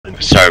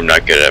Sorry, I'm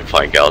not good at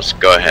flying gals.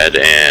 Go ahead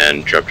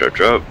and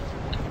drop.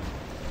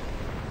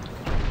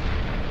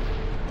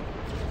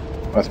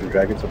 Must be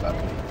dragons about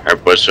it.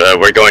 Alright, boys,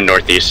 we're going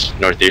northeast.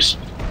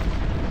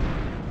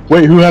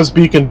 Wait, who has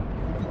beacon?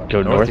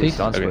 Go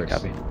northeast? Okay,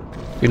 copy.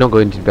 You're not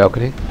going to the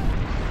balcony?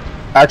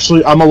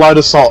 Actually, I'm a light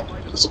assault.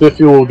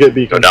 Spiffy will get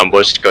beacon. Go down,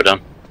 boys, go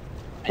down.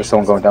 There's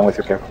someone going down with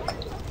you, careful.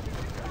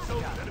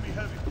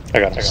 I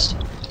got it.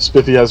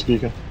 Spiffy has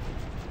beacon.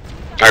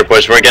 Alright,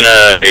 boys, we're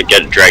gonna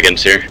get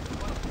dragons here.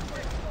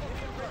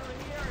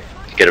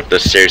 Get up the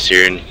stairs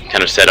here and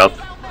kind of set up.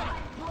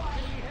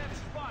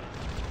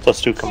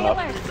 +2 coming up.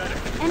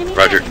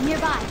 Roger.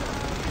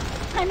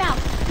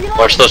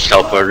 Watch those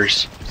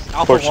teleporters.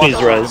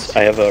 Portuguese res,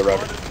 I have a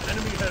router.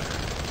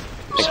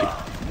 Thank you.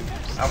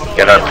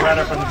 Get up.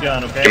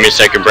 Give me a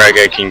second, Bragg,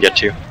 I can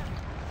get you.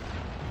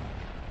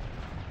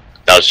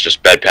 That was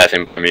just bad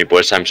pathing for me,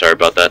 boys. I'm sorry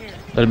about that.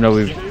 Let him know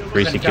we've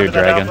re-secured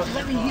dragon.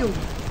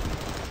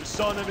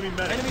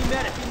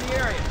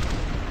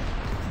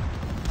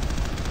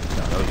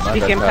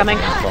 Beacon coming.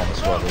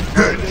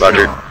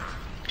 Roger.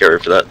 Get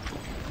ready for that.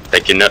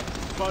 Thank you, Nut.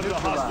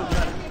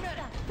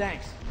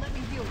 Thanks.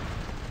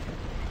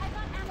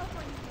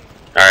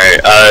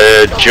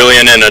 Alright,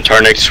 Julian and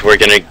Actarnix, we're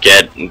gonna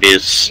get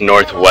this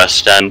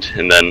northwest end,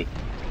 and then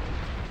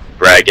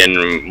Bragg and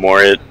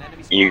Morit,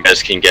 you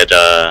guys can get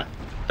the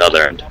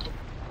other end.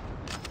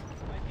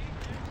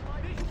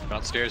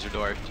 Downstairs or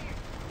door?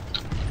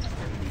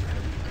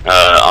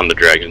 On the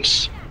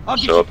dragons.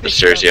 So up the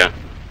stairs, yeah.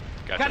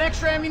 Gotcha. Got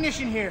extra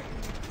ammunition here.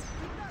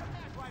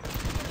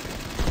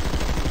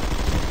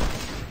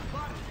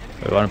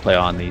 We want to play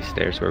on these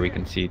stairs where we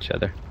can see each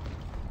other.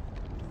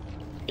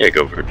 Yeah,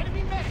 go for it.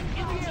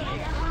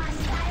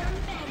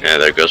 Yeah,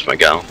 there goes my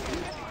gal.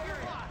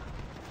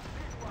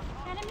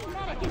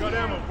 Got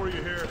ammo for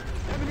you here.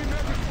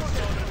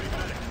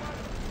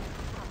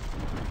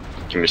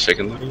 Give me a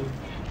second.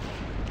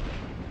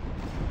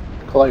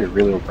 Call out your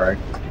reload, Bragg.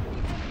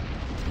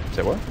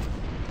 Say what?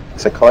 I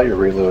said call out your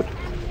reload.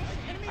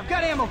 I've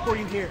got ammo for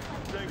you here.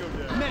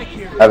 Medic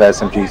here. I have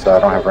SMG, so I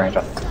don't have range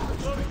on.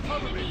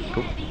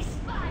 Cool.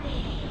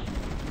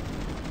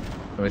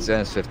 Oh, it's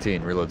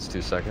NS15, reloads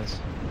 2 seconds.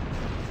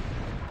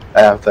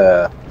 I have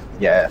the...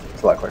 yeah,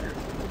 it's a lot quicker.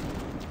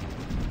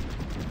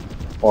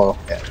 Well,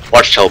 yeah.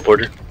 Watch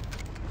teleporter.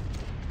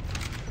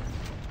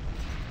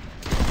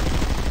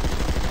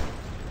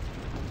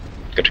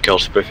 Got to kill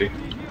Spiffy.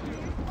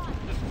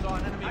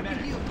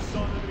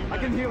 I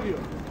can heal you.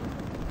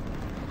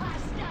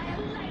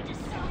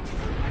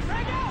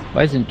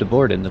 Why isn't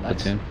DeBoard in the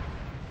platoon?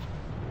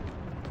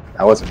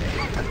 That wasn't me.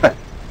 That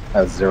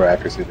was 0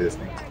 accuracy to this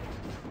thing.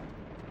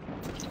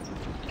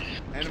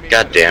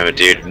 God damn it,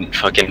 dude.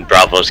 Fucking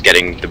Bravo's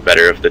getting the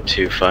better of the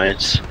two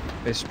fights.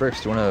 Hey,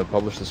 Sprix, do you want to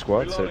publish the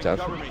squad so it's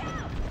outfit?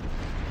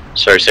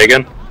 Sorry, say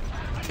again?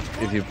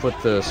 If you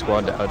put the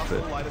squad to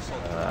outfit,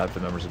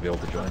 outfit members will be able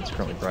to join. It's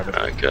currently private.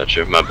 I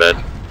gotcha, my bad.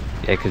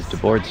 Yeah, because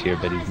DeBoard's here,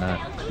 but he's not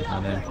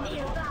there.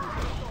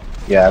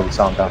 Yeah, we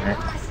saw him down here.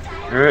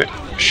 Alright,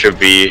 should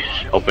be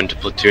open to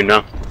platoon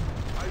now.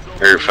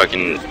 Or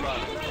fucking...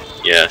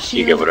 yeah,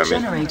 you get what I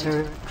mean.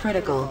 Generator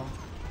critical.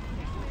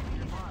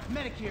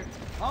 Medic here.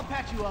 I'll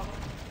patch you up.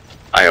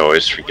 I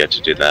always forget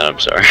to do that, I'm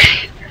sorry.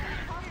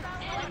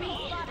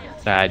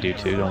 I do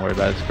too, don't worry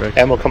about it, Sprix.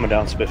 Ammo coming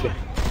down, Spiffy.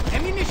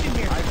 Ammunition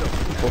here. I've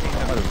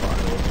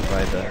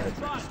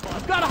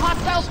got a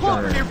hostile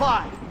smoker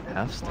nearby.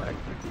 Half stack.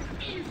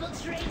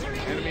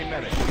 Enemy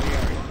medic in the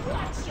area.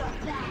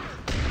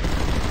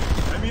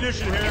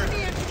 Ammunition here.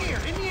 Enemy engineer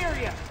in the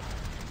area.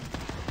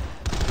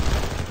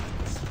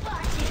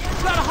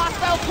 I've got a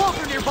hostile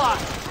smoker nearby.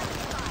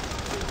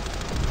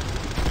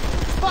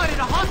 Spotted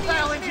a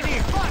hostile engineer.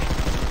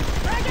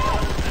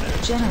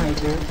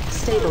 Generator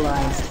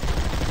stabilized.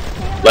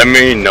 Let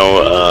me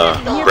know,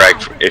 Bragg,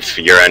 if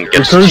your end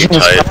gets too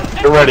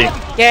tight. You're ready.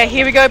 Yeah,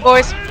 here we go,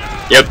 boys.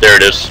 Yep, there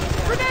it is.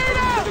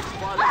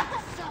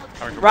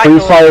 Right Free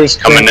door. fires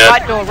Coming in.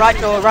 Right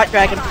door, right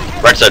dragon.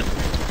 Right side.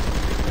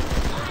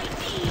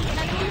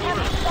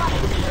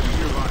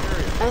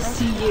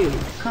 SCU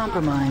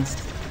compromised.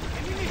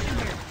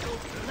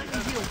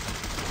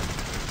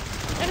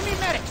 Enemy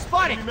medic,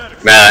 spotted.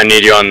 Man, I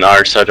need you on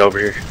our side over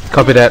here.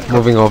 Copy that,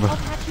 moving over.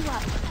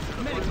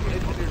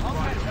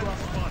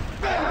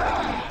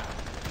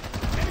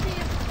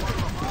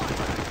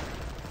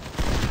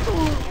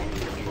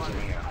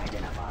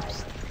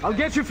 I'll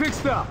get you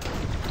fixed up.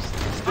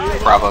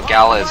 Bravo,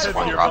 Gal is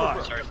 1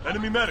 Bravo.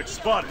 Enemy medic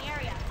spotted.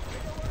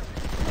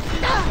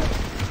 Enemy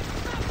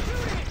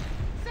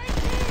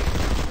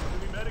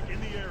medic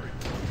in the area.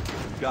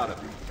 Got it.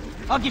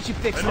 I'll get you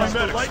fixed Enemy up.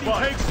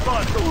 medic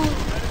spotted.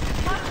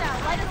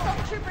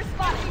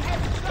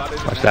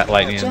 Watch that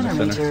lightning in the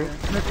center.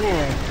 Generator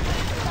repaired.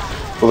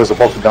 Well, there's a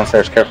bolter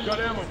downstairs, careful. Got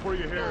ammo for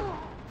you here.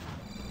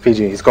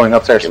 PG, he's going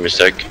upstairs. Give me a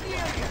sec.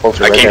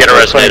 Bolter I right can't there.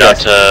 get a resonate out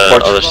to the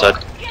Watch. other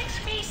side.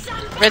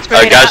 Red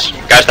grenade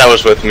Guys, that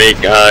was with me.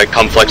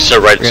 Come flex to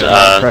right,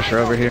 Pressure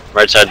over here.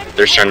 right side.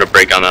 They're starting to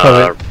break on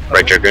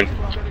right Jager.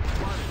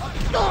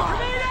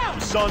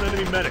 saw an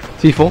enemy medic.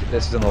 C4.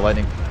 This is in the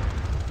lightning.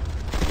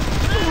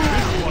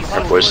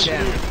 Alright, boys.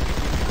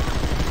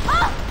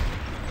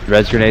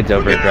 Res grenades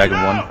over at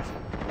Dragon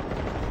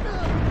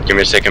 1. Give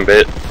me a second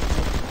bit.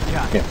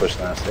 Can't push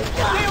the last stage.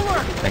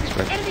 Thanks,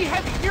 Fred.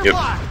 Yep.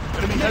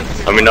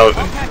 Let me know.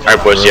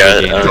 Alright, boys, yeah.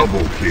 I'm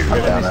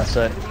down that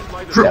side.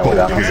 Yeah, we're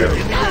down on zero.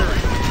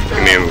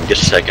 Give me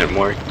just a second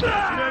more.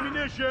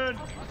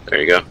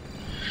 There you go.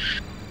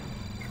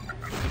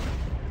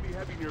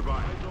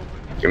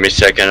 Give me a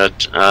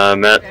second,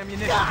 Matt.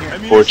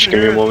 Forge, give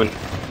me a moment.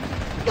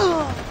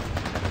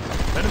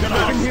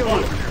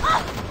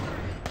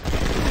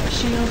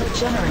 Shield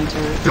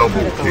generator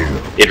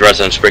critical. Need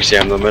res on Sprixie,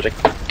 I'm the medic.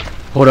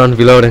 Hold on,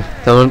 reloading.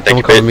 Don't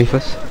you, cover mate. me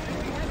first.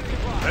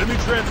 Enemy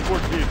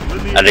transport vehicle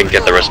in the I didn't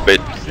get the rest bit.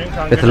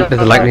 There's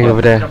a lightning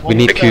over there. We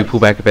need to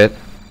pull back a bit.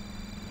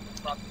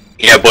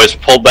 Yeah, boys,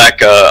 pull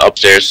back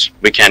upstairs.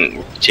 We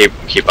can't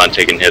keep on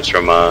taking hits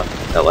from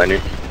that lightning.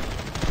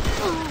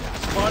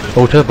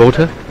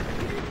 Bolter.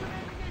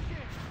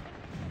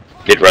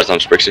 Need res on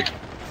Sprixie.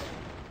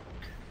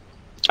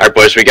 Alright,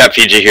 boys, we got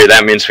Fiji here.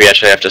 That means we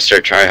actually have to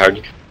start try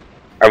hard.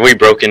 Are we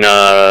broken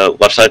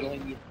left side?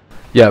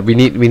 Yeah, we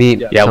need.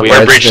 Yeah,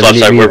 We're breached left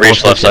side. We're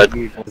breached left side.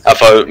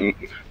 Alpha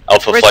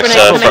flex.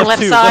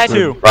 Left side.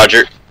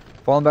 Roger.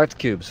 Falling back to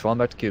cubes. Falling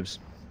back to cubes.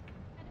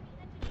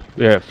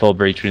 We're at full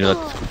breach. We need to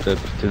let the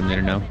platoon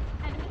leader know.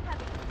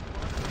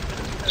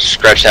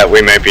 Scratch that.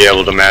 We might be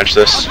able to manage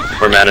this.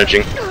 We're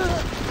managing.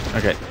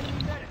 Okay.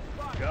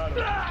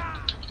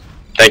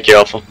 Thank you,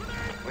 Alpha.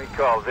 We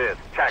call this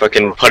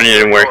Fucking putting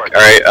it in work.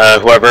 Alright,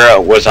 whoever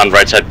was on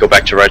right side, go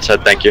back to right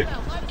side. Thank you.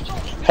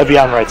 Heavy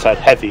on right side.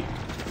 Heavy.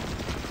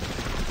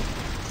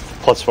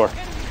 +4.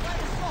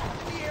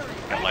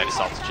 Got light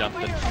assaults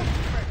jumping.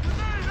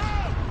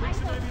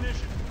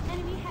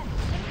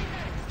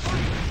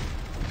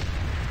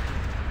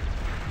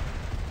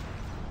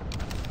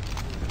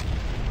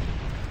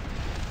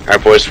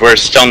 Alright, boys, we're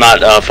still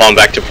not falling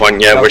back to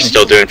point yet. We're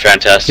still doing See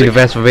fantastic. the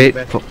vest for 8.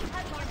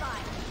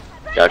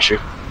 Got you.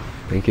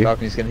 Thank you.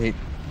 Balcony's gonna heat.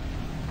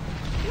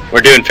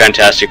 We're doing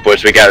fantastic,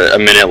 boys. We got a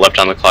minute left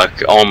on the clock.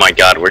 Oh my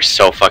god, we're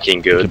so fucking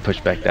We can good. push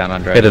back down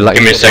on Hit a Dragon.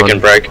 lightning Give me a second, on.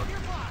 Bragg.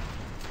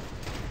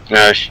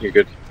 Nah, you're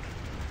good.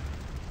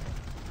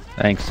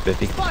 Thanks,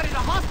 Spiffy.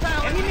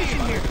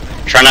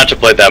 Try not to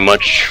play that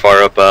much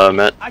far up,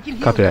 Matt.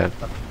 Copy that.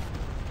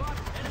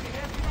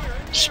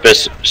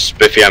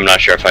 Spiffy, I'm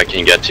not sure if I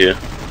can get to you.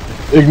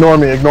 Ignore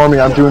me.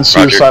 I'm doing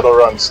suicidal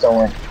runs. Don't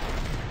worry.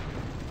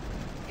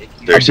 30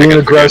 I'm being seconds, we're doing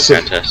aggressive.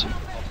 fantastic.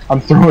 I'm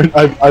throwing.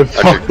 I've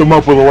fucked them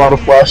up with a lot of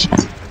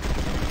flashes.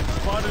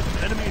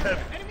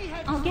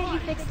 I'll get you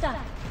fixed up.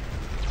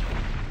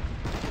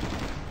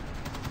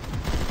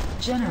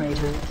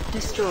 Generator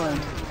destroyed.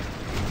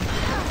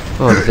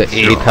 Oh, there's an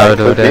 8 turret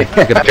over there.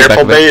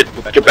 Careful, mate.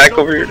 Get back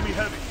over here.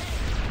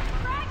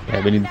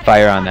 Yeah, we need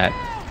fire on that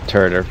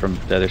turret from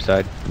the other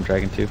side, from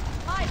Dragon 2.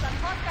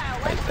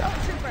 Right down.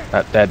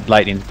 That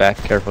lightning's back.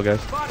 Careful,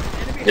 guys.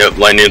 Yep,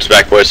 lightning's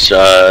back, boys.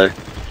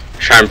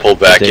 Try and pull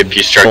back if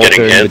you start getting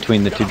Bolter in hit.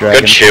 between the two dragons.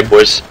 Good shit,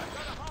 boys.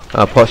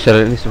 Pot shot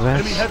at some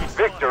vest.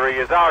 Victory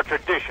is our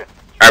tradition.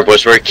 Alright,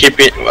 boys, we're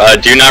keeping.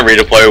 Do not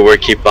redeploy. We're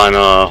keep on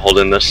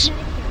holding this.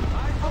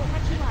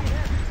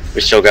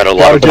 We still got a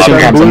lot of Gotta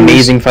get pop. that blues.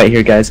 Amazing fight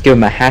here, guys. Give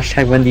him a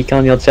hashtag when you kill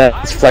in your chat.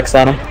 Let's flex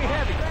on him.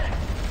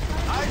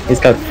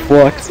 He's got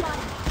flux.